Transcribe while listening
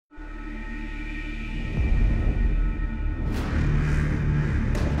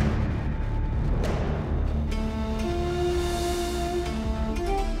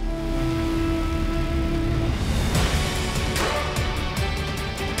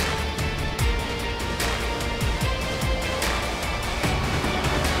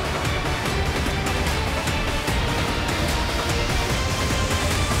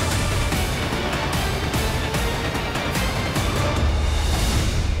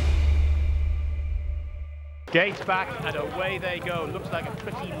Gates back and away they go. Looks like a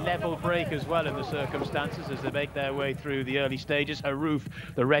pretty level break as well in the circumstances as they make their way through the early stages. Haruf,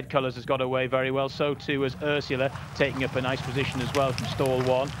 the red colours, has got away very well. So too has Ursula, taking up a nice position as well from stall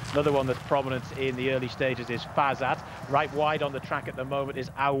one. Another one that's prominent in the early stages is Fazat. Right wide on the track at the moment is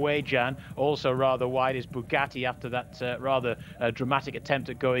Awejan. Also rather wide is Bugatti after that rather dramatic attempt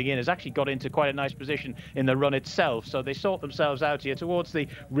at going in. Has actually got into quite a nice position in the run itself. So they sort themselves out here. Towards the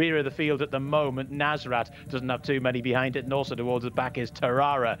rear of the field at the moment, Nasrat doesn't have too many behind it, and also towards the back is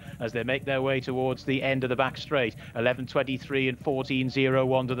Tarara as they make their way towards the end of the back straight. 11.23 and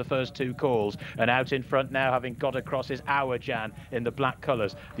 14.01 to the first two calls, and out in front now, having got across, is Awajan in the black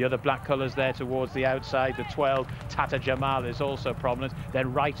colours. The other black colours there towards the outside, the 12 Tata Jamal is also prominent.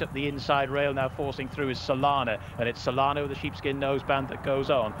 Then right up the inside rail now forcing through is Solana, and it's Solana with the sheepskin noseband that goes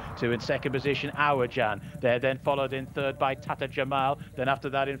on to in second position Awajan. They're then followed in third by Tata Jamal. Then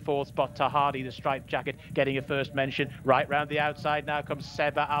after that in fourth spot Tahadi, the striped jacket, getting a first mention. Right round the outside now comes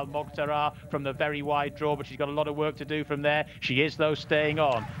Seba Al Mokhtarar from the very wide draw, but she's got a lot of work to do from there. She is though staying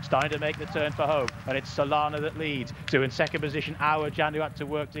on, starting to make the turn for home, and it's Solana that leads. So in second position Awajan, who had to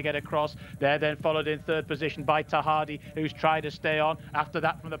work to get across. They're then followed in third position by Tahadi, who's tried to stay on. After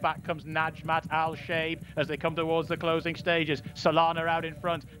that from the back comes Najmat Al Shaib as they come towards the closing stages. Solana out in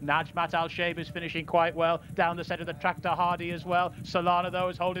front. Najmat Al Shaib is finishing quite well down the centre of the track. Tahadi as well. Solana though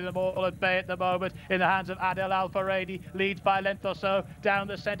is holding them all at bay at the moment in the hands of Adel Al Faredi, leads by a length or so. Down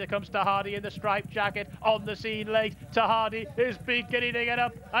the centre comes Tahadi in the striped jacket, on the scene late. Tahadi is beginning to get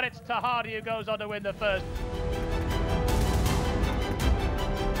up, and it's Tahadi who goes on to win the first.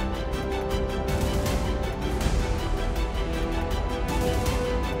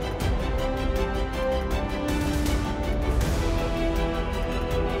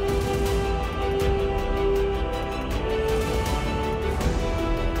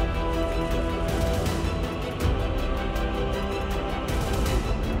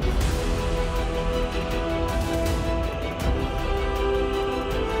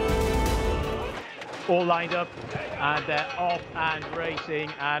 All lined up, and they're off and racing.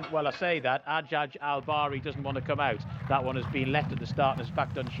 And well, I say that Ajaj Al-Bari doesn't want to come out. That one has been left at the start and has in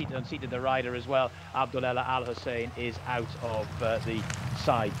fact unseated the rider as well. Abdullah Al Hussein is out of the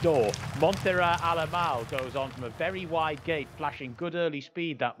side door. Montera Alamal goes on from a very wide gate, flashing good early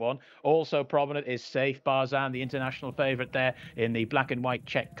speed, that one. Also prominent is Saif Barzan, the international favourite there in the black and white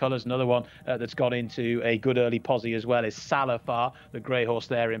check colours. Another one that's got into a good early posse as well is Salafar, the grey horse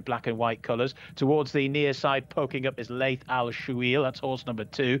there in black and white colours. Towards the near side, poking up is Laith Al Shuil, that's horse number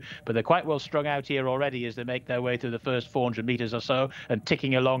 2, but they're quite well strung out here already as they make their way through the first 400 metres or so and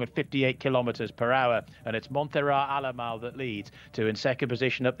ticking along at 58 kilometres per hour. And it's Montera Alamal that leads. To in second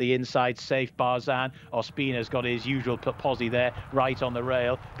position up the inside, Saif Barzan. Ospina's got his usual posse there right on the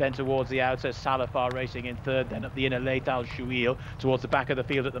rail. Then towards the outer, Salafar racing in third. Then up the inner, Laith Al Shuil. Towards the back of the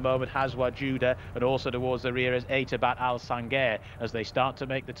field at the moment, Hazwa Judah, and also towards the rear is Etabat Al Sanger as they start to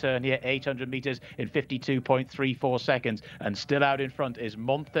make the turn here. 800 metres in 52.34 seconds, and still out in front is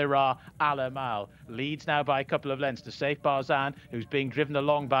Montera Alamal. Leads now by a couple of lengths to Saif Barzan, who's being driven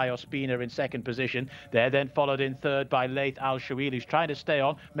along by Ospina in second position. They're then followed in third by Laith Al Shuil, who's trying to stay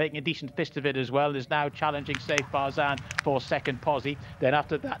on, making a decent fist of it as well, is now challenging Saif Barzan for second posse. Then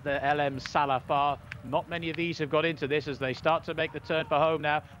after that, the LM Salafar. Not many of these have got into this as they start to make the turn for home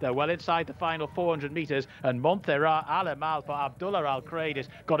now. They're well inside the final 400 metres, and Montera Alamal for Abdullah Al Kradis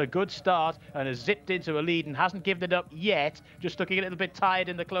got a good start and has zipped into a lead and hasn't given it up yet. Just looking a little bit tired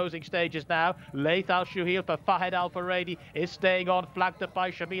in the closing stages now. Laith Al Shuhil for Fahed Al Faredi is staying on, flagged up by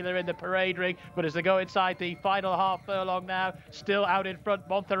Shamila in the parade ring, but as they go inside the final half furlong now, still out in front,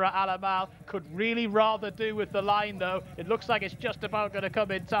 Montera Alamal could really rather do with the line though. It looks like it's just about going to come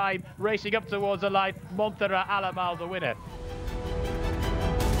in time, racing up towards the line. Montera Alamal the winner.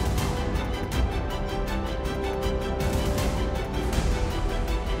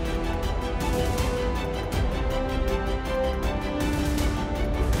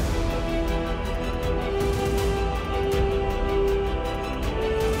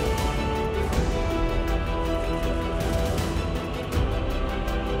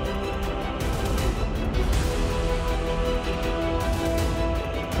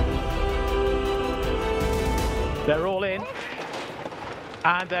 They're all in.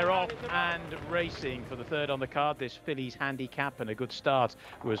 And they're off and racing for the third on the card. This filly's handicap, and a good start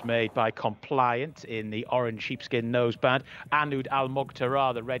was made by Compliant in the orange sheepskin noseband. Anud Al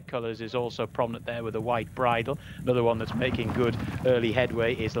Muqtara, the red colours, is also prominent there with a white bridle. Another one that's making good early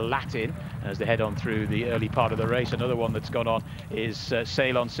headway is Latin as they head on through the early part of the race. Another one that's gone on is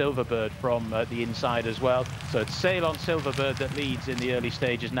Sail on Silverbird from the inside as well. So it's Sail on Silverbird that leads in the early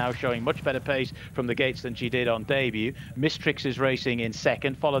stages now, showing much better pace from the gates than she did on debut. Mistrix is racing in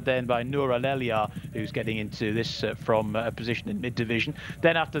second, followed then by Noura Lelia, who's getting into this from a position in mid-division.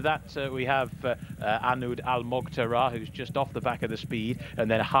 Then after that we have Anud Al Muqtara, who's just off the back of the speed, and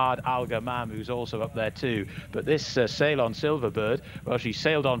then Hard Al Gamam, who's also up there too. But this Sail on Silverbird, well, she's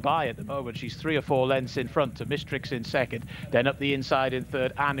sailed on by at the moment. She's 3 or 4 lengths in front to Mistrix in second, then up the inside in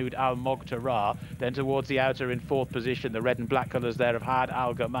third Anud Al Muqtara, then towards the outer in fourth position the red and black colours there of Hard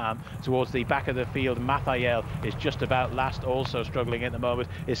Al Gamam. Towards the back of the field Mathayel is just about last, also struggling at the moment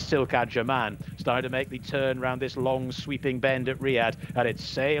is Silk Jaman, starting to make the turn round this long sweeping bend at Riyadh, and it's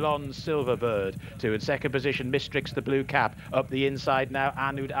Sail on Silverbird to in second position Mistrix, the blue cap. Up the inside now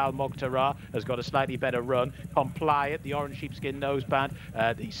Anud Al Muqtara has got a slightly better run. Compliant, the orange sheepskin noseband,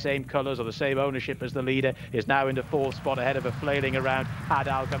 the same colours or the same ownership as the leader, is now into fourth spot ahead of a flailing around Had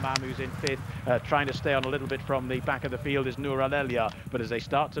Al Gamam, who's in fifth. Trying to stay on a little bit from the back of the field is Noura Lelia, but as they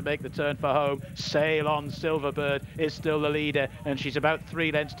start to make the turn for home, Sail on Silverbird is still the leader, and she's about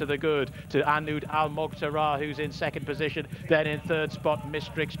 3 lengths to the good to Anud Al Muqtara, who's in second position. Then in third spot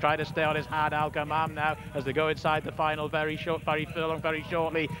Mistrix, trying to stay on his Had Al Gamam now as they go inside the final very furlong very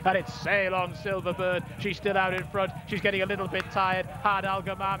shortly, and it's Sail on Silverbird. She's still out in front, she's getting a little bit tired. Had Al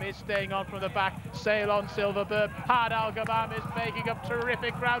Gamam is staying on from the back. Sail on Silverbird. Had Al Gamam is making up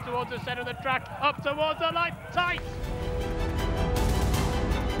terrific ground towards the centre of the track, up towards the line, tight.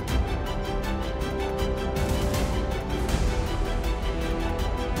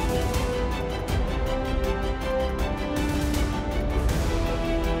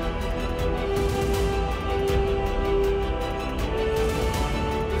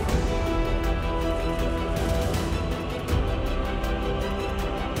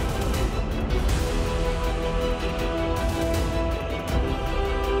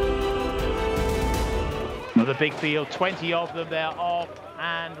 The big field, 20 of them, they're off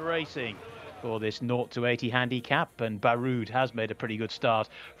and racing for this 0 to 80 handicap, and Baroud has made a pretty good start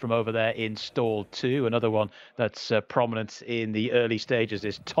from over there in stall 2. Another one that's prominent in the early stages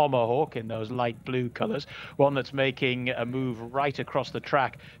is Tomahawk in those light blue colours. One that's making a move right across the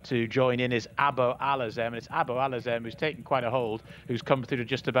track to join in is Abo Alazem, and it's Abo Alazem who's taken quite a hold, who's come through to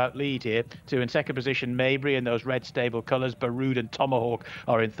just about lead here. To in second position Maybury in those red stable colours. Baroud and Tomahawk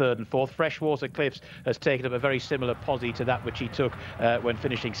are in third and fourth. Freshwater Cliffs has taken up a very similar posse to that which he took when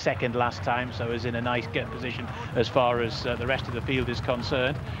finishing second last time, so is in a nice position as far as the rest of the field is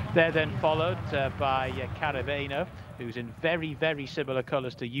concerned. They're then followed by Caraveno, who's in very, very similar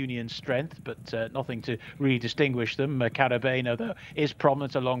colours to Union Strength, but nothing to really distinguish them. Carabeno, though, is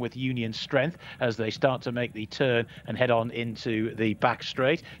prominent along with Union Strength as they start to make the turn and head on into the back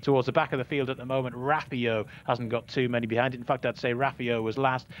straight. Towards the back of the field at the moment, Raffio hasn't got too many behind it. In fact, I'd say Raffio was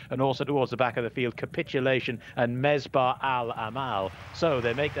last, and also towards the back of the field, Capitulation and Mesbah Al Amal. So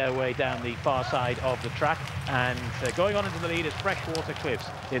they make their way down the far side of the track, and going on into the lead is Freshwater Cliffs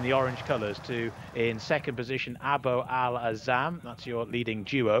in the orange colours. To in second position, Abo Al Azam, that's your leading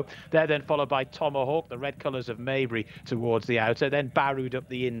duo. They're then followed by Tomahawk, the red colours of Maybury, towards the outer. Then Baroud up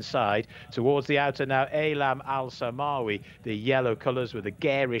the inside. Towards the outer now, Elam Al Samawi, the yellow colours with a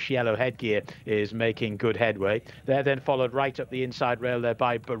garish yellow headgear, is making good headway. They're then followed right up the inside rail there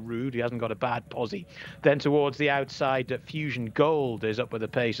by Baroud, who hasn't got a bad posse. Then towards the outside, Fusion Gold is up with the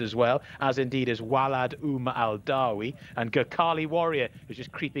pace as well, as indeed is Walad Al Dawi, and Gurkhali Warrior is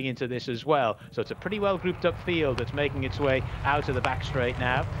just creeping into this as well. So it's a pretty well grouped up field that's making its way out of the back straight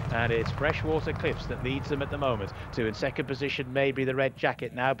now, and it's Freshwater Cliffs that leads them at the moment. To in second position, maybe the red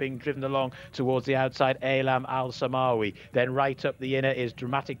jacket, now being driven along towards the outside, Elam Al Samawi. Then right up the inner is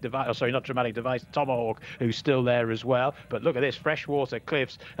Dramatic Device, oh sorry, not Dramatic Device, Tomahawk, who's still there as well. But look at this, Freshwater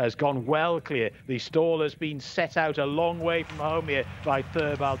Cliffs has gone well clear. The stall has been set out a long way from home here by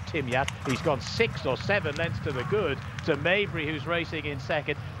Thurbal Timyat. He's gone 6 or 7 lengths to the good to Maybury, who's racing in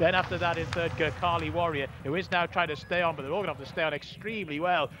second. Then after that in third, Gurkhali Warrior, who is now trying to stay on, but they're all going to have to stay on extremely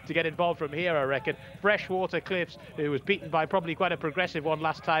well to get involved from here, I reckon. Freshwater Cliffs, who was beaten by probably quite a progressive one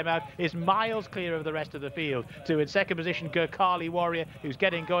last time out, is miles clear of the rest of the field. To in second position, Gurkhali Warrior, who's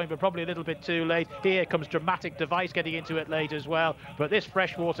getting going, but probably a little bit too late. Here comes Dramatic Device getting into it late as well. But this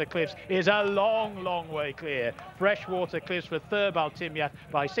Freshwater Cliffs is a long, long way clear. Freshwater Cliffs for Thurbal Timyat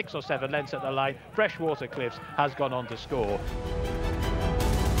by 6 or 7 lengths at the line. Freshwater Cliffs has gone on to score.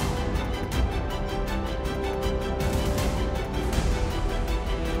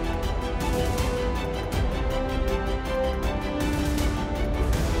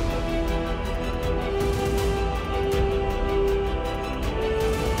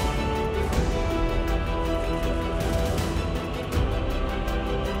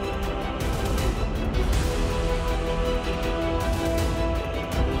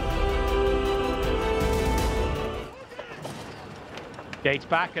 Gates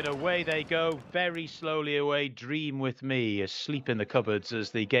back and away they go, very slowly away. Dream with Me, asleep in the cupboards as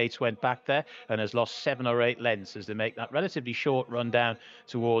the Gates went back there and has lost 7 or 8 lengths as they make that relatively short run down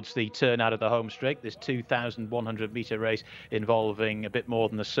towards the turn out of the home straight. This 2,100 metre race involving a bit more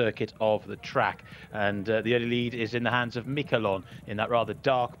than the circuit of the track. And the early lead is in the hands of Miquelon in that rather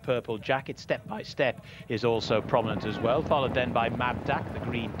dark purple jacket. Step by Step is also prominent as well, followed then by Mabdak, the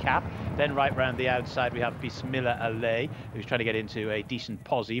green cap. Then right round the outside we have Bismillah Alay, who's trying to get into a decent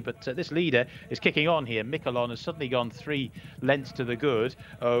posse, but this leader is kicking on here. Miquelon has suddenly gone 3 lengths to the good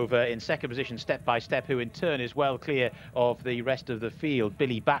over in second position Step by Step, who in turn is well clear of the rest of the field.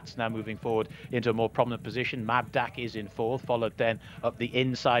 Billy Batts now moving forward into a more prominent position. Mabdak is in fourth, followed then up the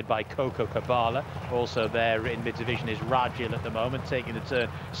inside by Coco Cabala. Also there in mid-division is Rajil at the moment, taking the turn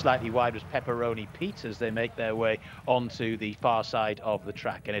slightly wide was Pepperoni Pete as they make their way onto the far side of the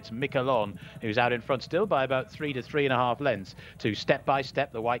track. And it's Miquelon who's out in front still by about 3 to 3.5 lengths to Step by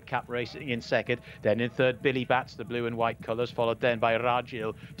Step, the white cap racing in second. Then in third, Billy Batts, the blue and white colours, followed then by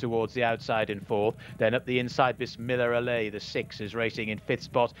Rajil towards the outside in fourth. Then up the inside, Bismillah Alay, the 6, is racing in fifth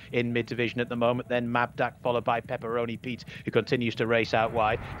spot in mid-division at the moment. Then Mabdak, followed by Pepperoni Pete, who continues to race out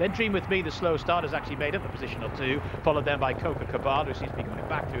wide. Then Dream With Me, the slow start, has actually made up a position or two, followed then by Coca Cabal, who seems to be going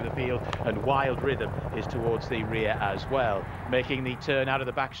back through the field, and Wild Rhythm is towards the rear as well. Making the turn out of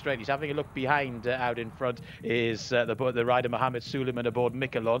the back straight, he's having a look behind out in front is the rider Mohammed Suleiman aboard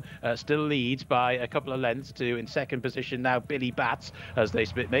Miquelon. Still leads by a couple of lengths to in second position now Billy Batts as they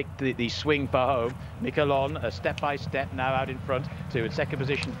make the swing for home. Miquelon Step by Step now out in front to in second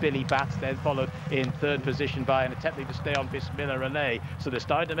position Billy Batts, then followed in third position by an attempting to stay on Bismillah Alay. So they're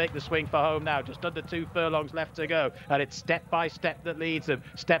starting to make the swing for home now, just under 2 furlongs left to go, and it's Step by Step that leads them.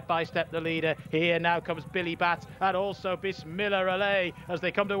 Step by Step the leader. Here now comes Billy Batts and also Bismillah Alay as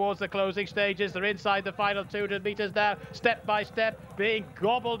they come towards the closing stages. They're inside the final 200 metres now. Step by Step being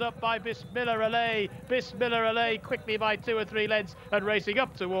gobbled up by Bismillah Alay. Bismillah Alay quickly by 2 or 3 lengths and racing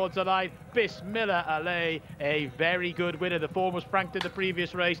up towards the line. Bismillah Alay, a very good winner. The form was pranked in the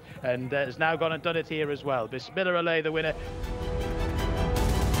previous race and has now gone and done it here as well. Bismillah Alay the winner.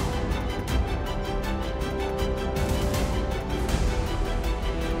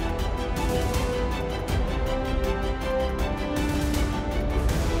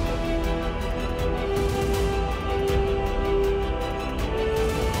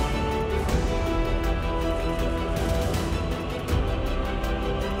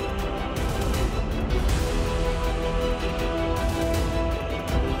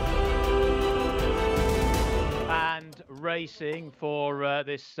 Racing for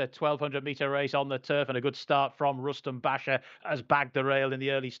this 1,200 metre race on the turf, and a good start from Rustam Basha has bagged the rail in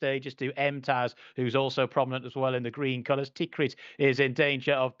the early stages to Mtaz, who's also prominent as well in the green colours. Tikrit is in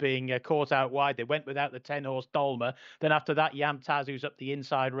danger of being caught out wide. They went without the 10-horse Dolma. Then after that, Yamtaz, who's up the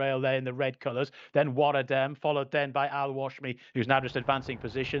inside rail there in the red colours. Then Waradam, followed then by Al Washmi, who's now just advancing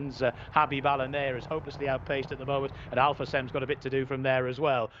positions. Habib Alanair is hopelessly outpaced at the moment, and Alpha Sem's got a bit to do from there as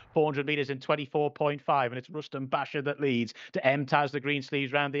well. 400 metres in 24.5, and it's Rustam Basha that leads to Mtaz, the green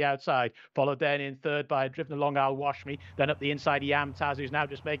sleeves round the outside, followed then in third by driven along Al Washmi. Then up the inside Yamtaz, who's now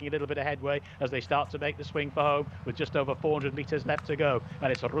just making a little bit of headway as they start to make the swing for home with just over 400 metres left to go.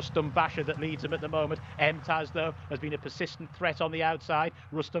 And it's Rustam Basha that leads them at the moment. Mtaz, though, has been a persistent threat on the outside.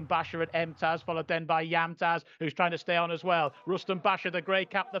 Rustam Basha and Mtaz, followed then by Yamtaz, who's trying to stay on as well. Rustam Basha, the grey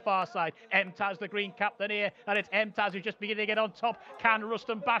cap, the far side. Mtaz, the green cap, the near. And it's Mtaz who's just beginning to get on top. Can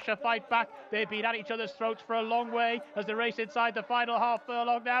Rustam Basha fight back? They've been at each other's throats for a long way as they race inside the final half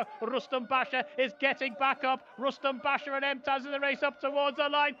furlong now. Rustam Basha is getting back up. Rustam Basha and Mtaz in the race up towards the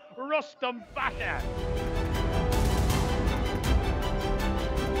line. Rustam Basha.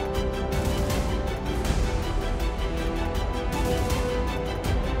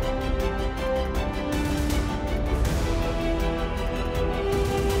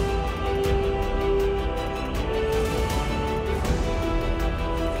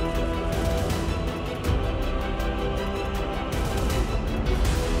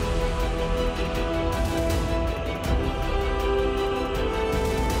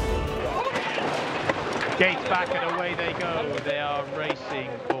 Gates back and away they go. They are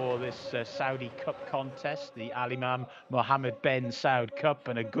racing for this Saudi Cup contest, the Al Imam Mohammed Ben Saud Cup,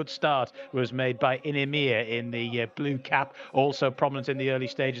 and a good start was made by Inimir in the blue cap. Also prominent in the early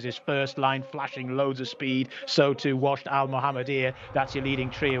stages, his first line flashing loads of speed. So too washed Al Mohammedir. That's your leading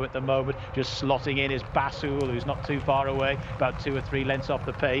trio at the moment. Just slotting in is Basul, who's not too far away, about 2 or 3 lengths off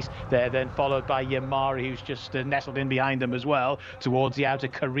the pace. They're then followed by Yamari, who's just nestled in behind them as well. Towards the outer,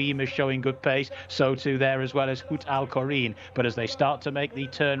 Kareem is showing good pace. So too there as well as Hut Al Korin. But as they start to make the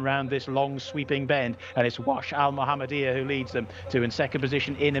turn turn round this long sweeping bend, and it's Wash Al Mohammedia who leads them to in second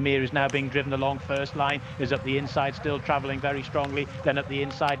position. Inamir is now being driven along. First line is up the inside, still travelling very strongly. Then up the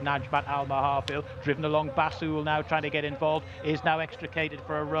inside, Najmat Al Mahafil driven along. Basul now trying to get involved, is now extricated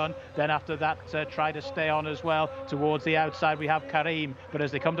for a run. Then after that, try to stay on as well. Towards the outside we have Karim, but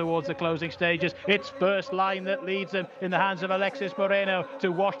as they come towards the closing stages, it's First Line that leads them in the hands of Alexis Moreno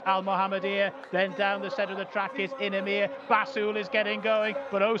to Wash Al Mohammedia. Then down the centre of the track is Inamir. Basul is getting going,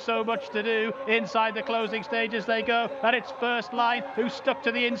 but oh so much to do inside the closing stages they go, and it's First Line who stuck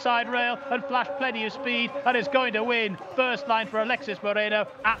to the inside rail and flashed plenty of speed and is going to win. First Line for Alexis Moreno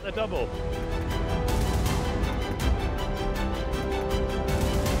at the double.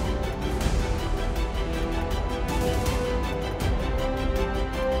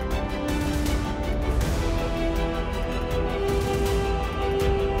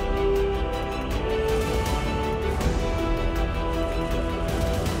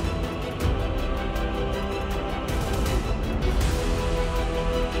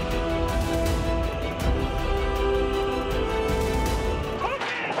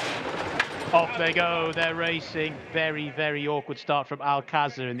 Off they go, they're racing. Very, very awkward start from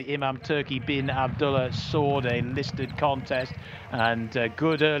Al-Khazar in the Imam Turki bin Abdullah Sword, a listed contest, and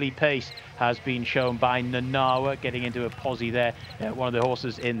good early pace has been shown by Nanawa, getting into a posse there, one of the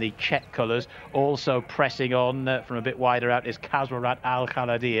horses in the Czech colours. Also pressing on from a bit wider out is Kazwarat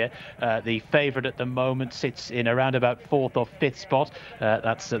Al-Khaladir. The favourite at the moment sits in around about 4th or 5th spot.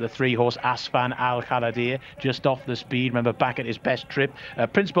 That's the 3-horse Asfan Al-Khaladir, just off the speed, remember back at his best trip.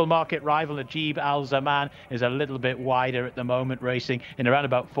 Principal market rival Najib Al-Zaman is a little bit wider at the moment, racing in around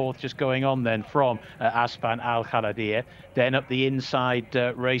about 4th, just going on then from Asfan Al-Khaladir. Then up the inside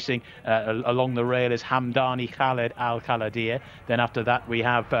racing along the rail is Hamdani Khaled Al-Khaladir. Then after that we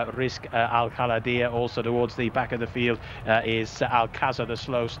have Rizq Al-Khaladir. Also towards the back of the field is Al-Khazar, the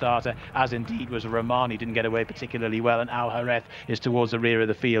slow starter, as indeed was Rahmani, didn't get away particularly well, and Al-Hareth is towards the rear of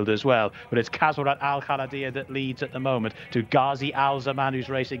the field as well. But it's Kazwarat Al-Khaladir that leads at the moment to Ghazi Al-Zaman, who's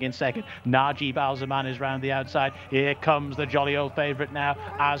racing in second. Najib Al-Zaman is round the outside. Here comes the jolly old favourite now,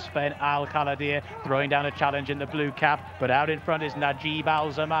 Asfen Al-Khaladir, throwing down a challenge in the blue cap, but out in front is Najib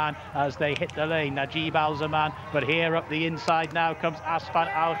Al-Zaman as they hit the lane. Najib Al-Zaman, but here up the inside now comes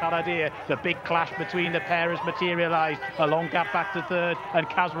Asfan Al-Khaladir. The big clash between the pair has materialised. A long gap back to third, and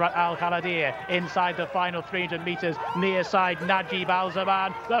Kazwarat Al-Khaladir inside the final 300 metres. Near side Najib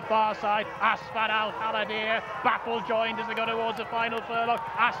Al-Zaman, the far side Asfan Al-Khaladir. Baffle joined as they go towards the final furlong.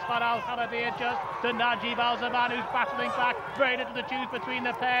 Asfan Al-Khaladir just to Najib Al-Zaman, who's battling back. Very little to choose between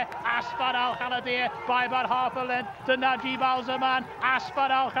the pair. Asfan Al-Khaladir by about half a length to Najib Al-Zaman. Asfan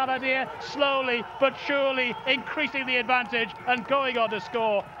Al-Khaladir slowly but surely increasing the advantage and going on to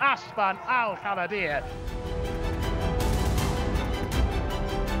score. Asfan Al-Khaladir.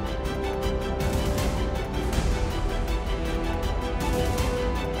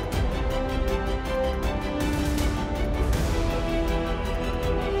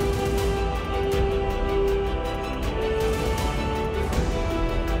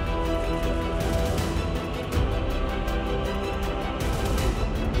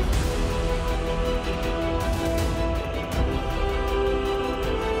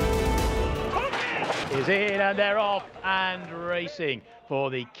 Is in, and they're off and racing for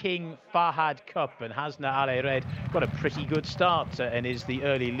the King Fahad Cup, and Hasna Ali Red got a pretty good start and is the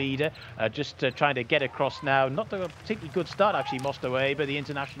early leader. Just trying to get across now. Not a particularly good start actually, Mostaway, but the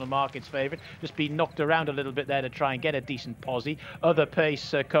international market's favourite. Just been knocked around a little bit there to try and get a decent posse. Other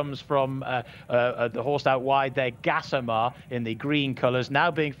pace comes from the horse out wide there, Gassamar, in the green colours. Now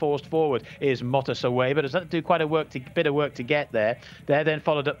being forced forward is Motasaway, but does that do quite a bit of work to get there. They're then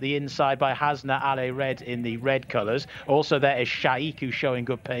followed up the inside by Hasna Ali Red in the red colours. Also there is Shaikh, who's showing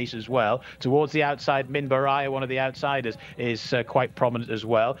good pace as well. Towards the outside, Minbaraya, one of the outsiders, is quite prominent as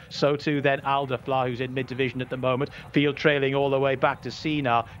well. So too then Aldafla, who's in mid-division at the moment. Field trailing all the way back to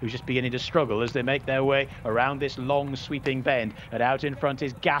Sinar, who's just beginning to struggle as they make their way around this long sweeping bend. And out in front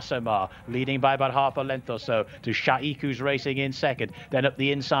is Gassamar, leading by about half a length or so to Shaikh, who's racing in second. Then up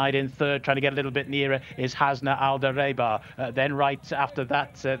the inside in third, trying to get a little bit nearer, is Hasna Aldarebar. Then right after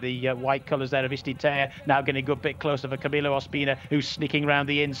that, the white colours there of Istitaya, now getting a good bit closer for Camilo Ospina, who's sneaking round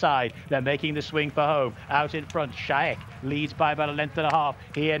the inside. They're making the swing for home. Out in front, Shaikh leads by about a length and a half.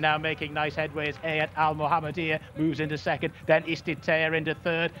 Here now making nice headway as Ayat Al Mohammedia moves into second. Then Istitaya into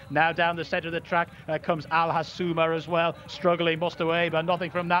third. Now down the centre of the track comes Al Hasuma as well. Struggling Mostaway, but nothing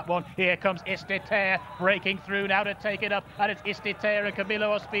from that one. Here comes Istitaya breaking through now to take it up. And it's Istitaya and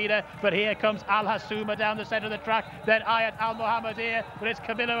Camilo Ospina. But here comes Al Hasuma down the centre of the track. Then Ayat Al Mohammedia. But it's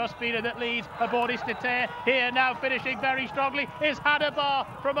Camilo Ospina that leads aboard Istitaya. Here now finishing very strongly is Adabar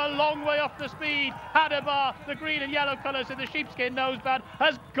from a long way off the speed. Adabar, the green and yellow colours in the sheepskin noseband,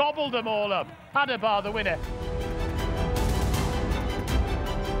 has gobbled them all up. Adabar the winner.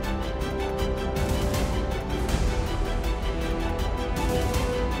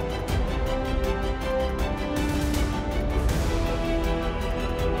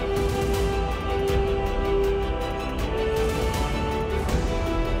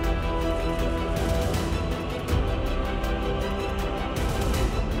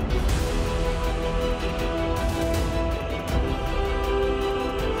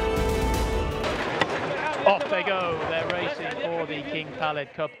 Off they go. They're racing for the King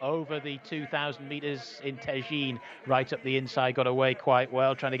Khaled Cup over the 2,000 metres in Tajin. Right up the inside, got away quite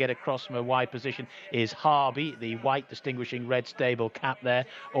well. Trying to get across from a wide position is Harvey, the white distinguishing red stable cap there.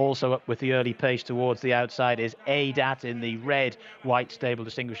 Also up with the early pace towards the outside is Adat in the red white stable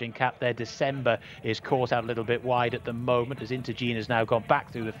distinguishing cap there. December is caught out a little bit wide at the moment as Intergene has now gone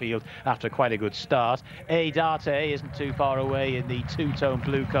back through the field after quite a good start. Adate isn't too far away in the two-tone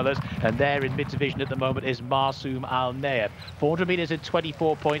blue colours, and there in mid-division at the moment is Marsoum Al Nayef. 400 metres in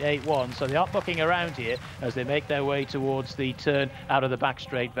 24.81, so they are mucking around here as they make their way towards the turn out of the back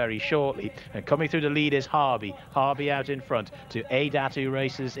straight very shortly. And coming through the lead is Harvey. Harvey out in front to Adat, who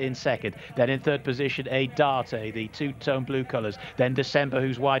races in second. Then in third position, Adate, the two-tone blue colours. Then December,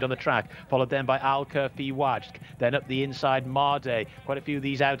 who's wide on the track, followed then by Al-Kurfi Wajk. Then up the inside, Marde. Quite a few of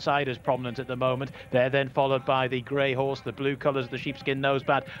these outsiders prominent at the moment. They're then followed by the grey horse, the blue colours, the sheepskin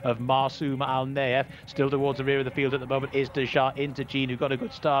noseband of Marsoum Al Nayef. Still towards the rear of the field at the moment is Deja Intergene, who got a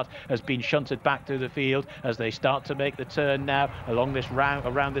good start, has been shunted back through the field as they start to make the turn now along this round,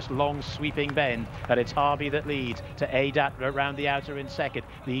 around this long sweeping bend. And it's Harvey that leads to Adat around the outer in second.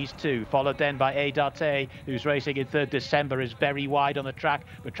 These two followed then by Adate, who's racing in third. December is very wide on the track,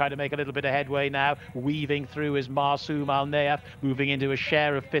 but trying to make a little bit of headway now. Weaving through is Marsoum Al Nayef, moving into a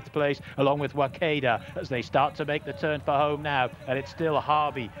share of fifth place along with Wakeda as they start to make the turn for home now. And it's still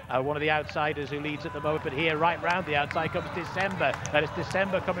Harvey, one of the outsiders, who leads at the moment. But here, right round the outside, comes December, and it's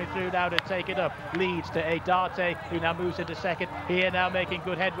December coming through now to take it up. Leads to Adate, who now moves into second. Here now making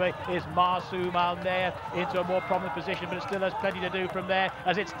good headway is Marsoum Al Nayef into a more prominent position, but it still has plenty to do from there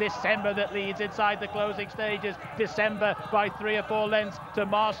as it's December that leads inside the closing stages. December by 3 or 4 lengths to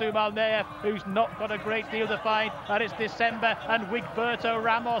Marsoum Al Nayef, who's not got a great deal to find, and it's December and Wigberto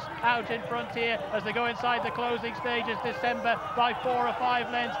Ramos out in front here as they go inside the closing stages. December by 4 or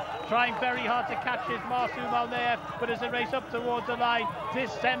 5 lengths, trying very hard to catch his Marsoum Al Nayef, but as they race up towards the line,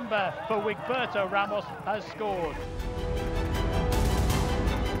 December for Wigberto Ramos has scored.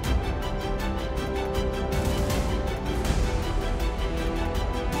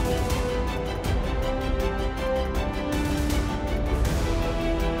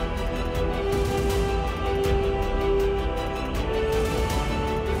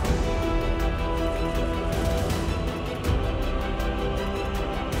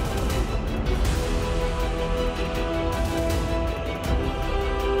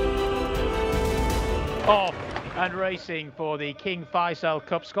 Off and racing for the King Faisal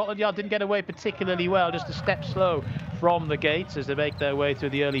Cup. Scotland Yard didn't get away particularly well, just a step slow from the gates as they make their way through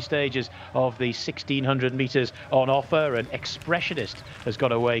the early stages of the 1,600 metres on offer. And Expressionist has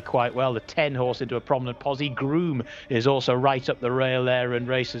got away quite well, the 10 horse into a prominent posse. Groom is also right up the rail there and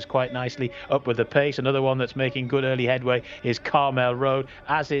races quite nicely up with the pace. Another one that's making good early headway is Carmel Road,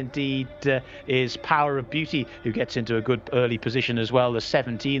 as indeed is Power of Beauty, who gets into a good early position as well, the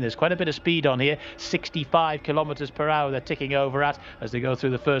 17. There's quite a bit of speed on here, 65 kilometres per hour they're ticking over at as they go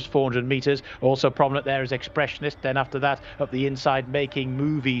through the first 400 metres. Also prominent there is Expressionist. Then after that, up the inside, Making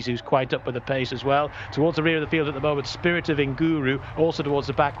Movies, who's quite up with the pace as well. Towards the rear of the field at the moment, Spirit of Inguru. Also towards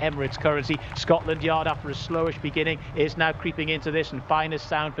the back, Emirates Currency. Scotland Yard, after a slowish beginning, is now creeping into this, and Finest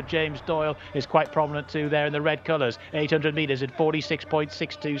Sound for James Doyle is quite prominent too there in the red colours. 800 metres in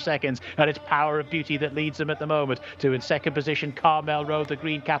 46.62 seconds, and it's Power of Beauty that leads them at the moment. To in second position, Carmel Road, the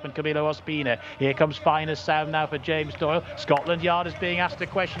green cap, and Camilo Ospina. Here comes Finest Sound now for James Doyle. Scotland Yard is being asked a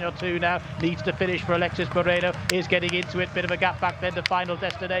question or two now. Needs to finish for Alexis Moreno. Is getting into it. Bit of a gap back then to Final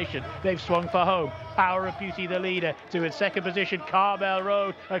Destination. They've swung for home. Power of Beauty the leader. To in second position, Carmel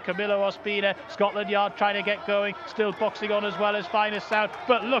Road and Camilo Ospina. Scotland Yard trying to get going. Still boxing on as well as Finest Sound.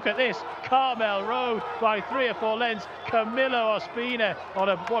 But look at this. Carmel Road by 3 or 4 lengths. Camilo Ospina on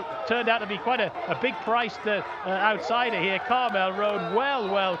a what turned out to be quite a big priced outsider here. Carmel Road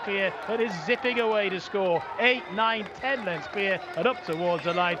well clear. It is zipping away to score. 8, 9, 10 lengths clear and up towards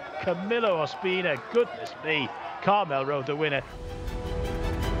the line. Camilo Ospina. Goodness me. Carmel Road the winner.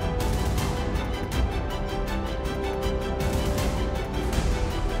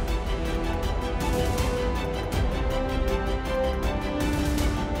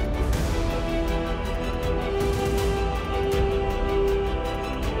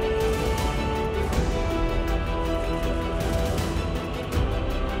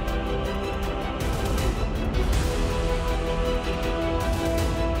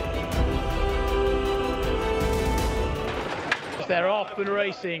 They're off and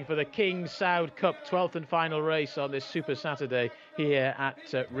racing for the King Saud Cup, 12th and final race on this Super Saturday here at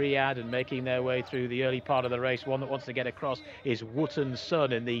Riyadh, and making their way through the early part of the race. One that wants to get across is Wotton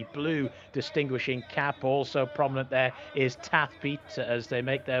Sun in the blue distinguishing cap. Also prominent there is Tathbeat as they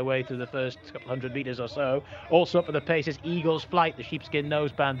make their way through the first couple hundred metres or so. Also up for the pace is Eagle's Flight, the sheepskin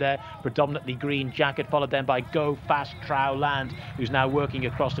noseband there, predominantly green jacket, followed then by Go Fast Trow Land, who's now working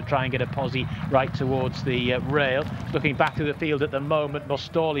across to try and get a posse right towards the rail. Looking back to the field at the moment,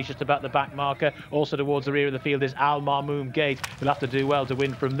 Mostawley's just about the back marker. Also towards the rear of the field is Al Marmoom Gate. He'll have to do well to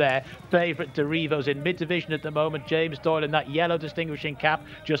win from there. Favourite Derivo's in mid-division at the moment. James Doyle in that yellow distinguishing cap,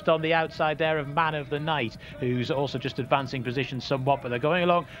 just on the outside there of Man of the Night, who's also just advancing position somewhat, but they're going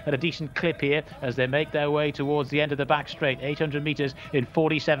along at a decent clip here as they make their way towards the end of the back straight. 800 metres in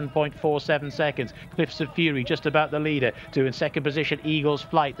 47.47 seconds. Cliffs of Fury just about the leader. Two in second position, Eagle's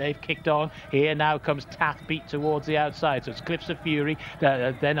Flight. They've kicked on. Here now comes Tathbeat towards the outside. So it's Cliffs of Fury.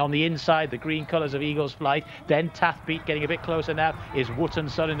 Then on the inside, the green colours of Eagle's Flight. Then Tathbeat getting a bit closer now is Wotton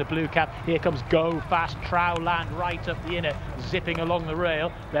Sun in the blue cap. Here comes Go Fast Trow Land right up the inner, zipping along the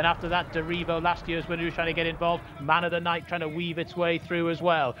rail. Then after that, Derivo, last year's winner, who's trying to get involved. Man of the Night trying to weave its way through as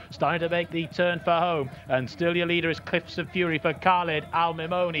well. Starting to make the turn for home. And still your leader is Cliffs of Fury for Khalid Al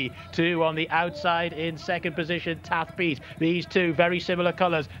Mimoni. Two on the outside in second position, Tathbeat. These two very similar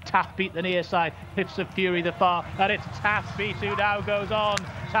colours. Tathbeat the near side, Cliffs of Fury the far. And it's Tathbeat who now goes on.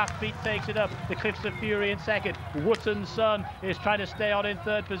 Tathbeat takes it up. The Cliffs of Fury in second. Wotton Sun is trying to stay on in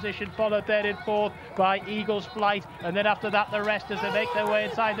third position, followed then in fourth by Eagle's Flight. And then after that, the rest as they make their way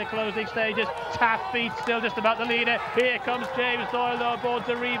inside the closing stages. Tathbeat still just about the leader. Here comes James Doyle though aboard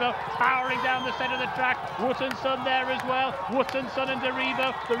Derivo, powering down the centre of the track. Wotton Sun there as well. Wotton Sun and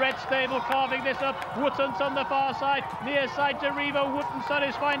Derivo, the red stable carving this up. Wotton Sun the far side, near side Derivo. Wotton Sun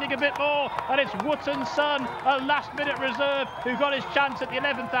is finding a bit more, and it's Wotton Sun, a last minute reserve, who got his chance at the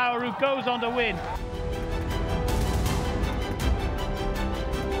 11th hour, who goes on to win.